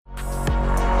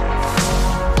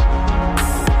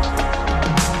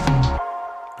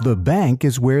The bank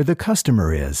is where the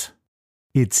customer is.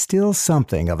 It's still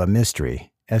something of a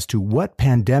mystery as to what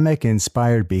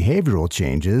pandemic-inspired behavioral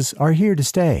changes are here to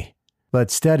stay, but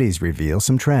studies reveal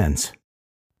some trends.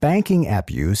 Banking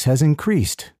app use has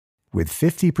increased, with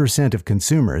 50% of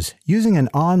consumers using an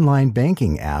online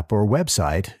banking app or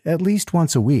website at least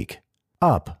once a week,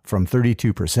 up from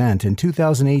 32% in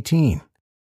 2018.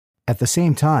 At the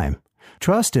same time,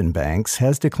 trust in banks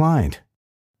has declined.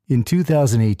 In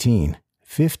 2018,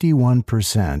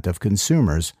 51% of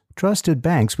consumers trusted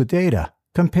banks with data,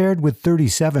 compared with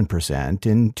 37%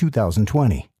 in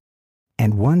 2020.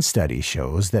 And one study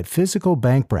shows that physical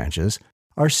bank branches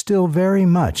are still very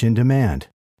much in demand,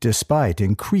 despite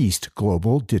increased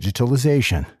global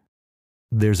digitalization.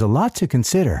 There's a lot to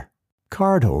consider.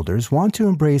 Cardholders want to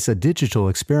embrace a digital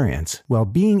experience while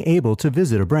being able to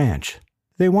visit a branch.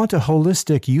 They want a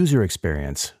holistic user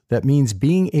experience that means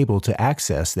being able to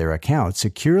access their account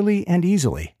securely and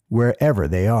easily, wherever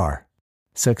they are.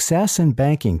 Success in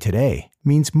banking today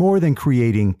means more than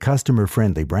creating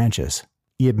customer-friendly branches.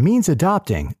 It means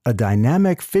adopting a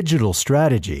dynamic phygital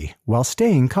strategy while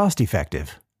staying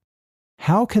cost-effective.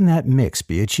 How can that mix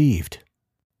be achieved?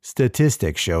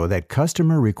 Statistics show that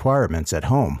customer requirements at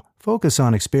home focus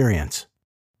on experience.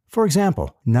 For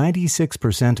example,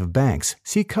 96% of banks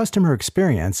see customer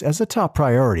experience as a top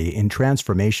priority in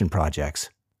transformation projects,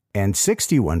 and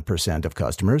 61% of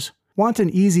customers want an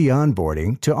easy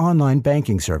onboarding to online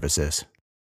banking services.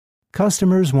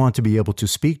 Customers want to be able to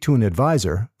speak to an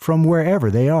advisor from wherever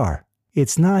they are.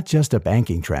 It's not just a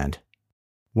banking trend.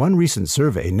 One recent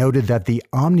survey noted that the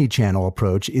omni-channel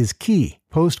approach is key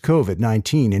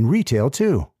post-COVID-19 in retail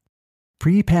too.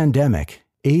 Pre-pandemic,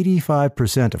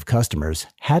 85% of customers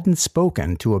hadn't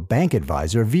spoken to a bank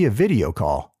advisor via video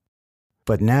call.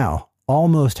 But now,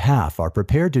 almost half are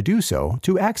prepared to do so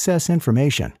to access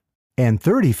information, and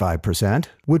 35%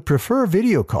 would prefer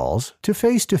video calls to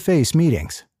face-to-face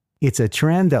meetings. It's a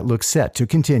trend that looks set to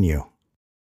continue.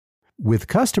 With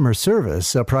customer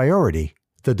service a priority,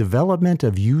 the development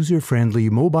of user-friendly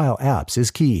mobile apps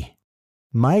is key.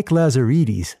 Mike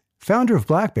Lazaridis, founder of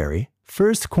BlackBerry,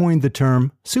 first coined the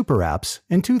term super apps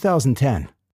in 2010.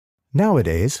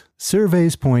 Nowadays,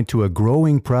 surveys point to a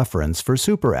growing preference for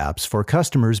super apps for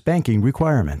customers' banking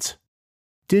requirements.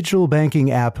 Digital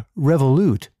banking app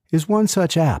Revolut is one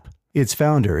such app. Its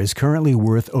founder is currently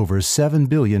worth over $7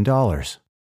 billion.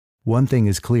 One thing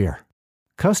is clear: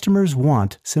 customers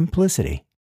want simplicity.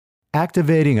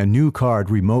 Activating a new card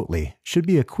remotely should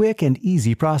be a quick and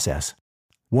easy process,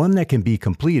 one that can be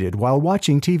completed while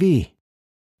watching TV.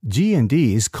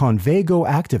 G&D's Convego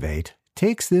Activate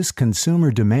takes this consumer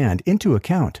demand into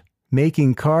account,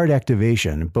 making card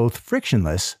activation both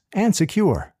frictionless and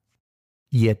secure.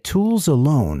 Yet tools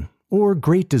alone, or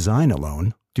great design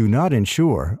alone, do not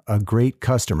ensure a great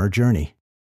customer journey.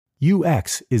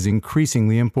 UX is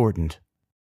increasingly important.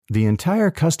 The entire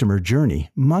customer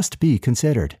journey must be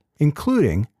considered,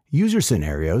 including user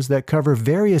scenarios that cover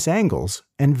various angles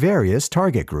and various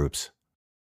target groups.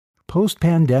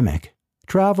 Post-pandemic,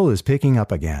 travel is picking up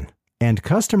again, and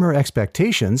customer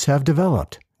expectations have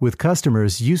developed, with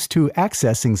customers used to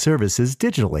accessing services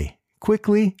digitally,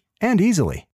 quickly, and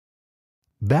easily.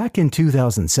 Back in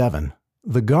 2007,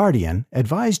 The Guardian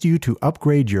advised you to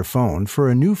upgrade your phone for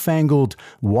a newfangled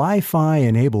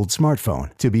Wi-Fi-enabled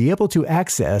smartphone to be able to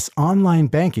access online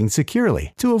banking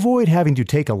securely to avoid having to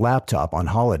take a laptop on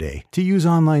holiday to use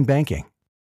online banking.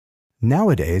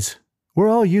 Nowadays, we're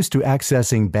all used to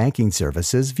accessing banking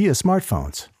services via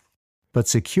smartphones. But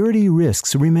security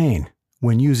risks remain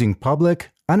when using public,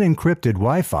 unencrypted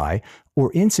Wi-Fi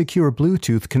or insecure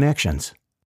Bluetooth connections.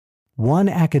 One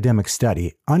academic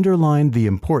study underlined the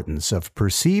importance of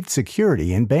perceived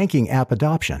security in banking app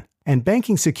adoption, and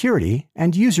banking security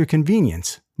and user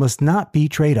convenience must not be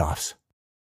trade-offs.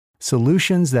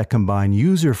 Solutions that combine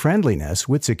user-friendliness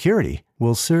with security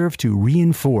will serve to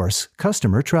reinforce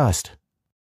customer trust.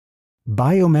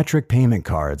 Biometric payment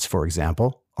cards, for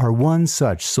example, are one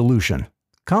such solution,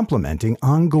 complementing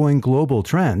ongoing global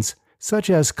trends such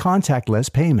as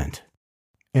contactless payment.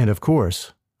 And of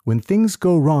course, when things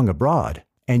go wrong abroad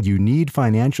and you need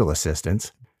financial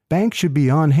assistance, banks should be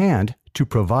on hand to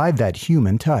provide that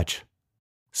human touch.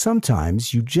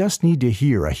 Sometimes you just need to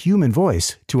hear a human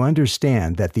voice to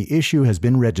understand that the issue has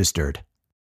been registered.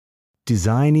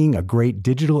 Designing a great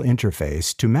digital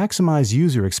interface to maximize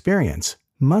user experience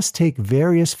must take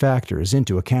various factors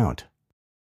into account.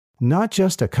 Not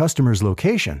just a customer's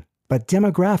location, but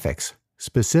demographics,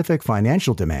 specific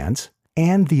financial demands,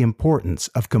 and the importance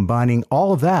of combining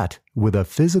all of that with a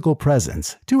physical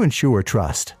presence to ensure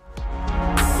trust.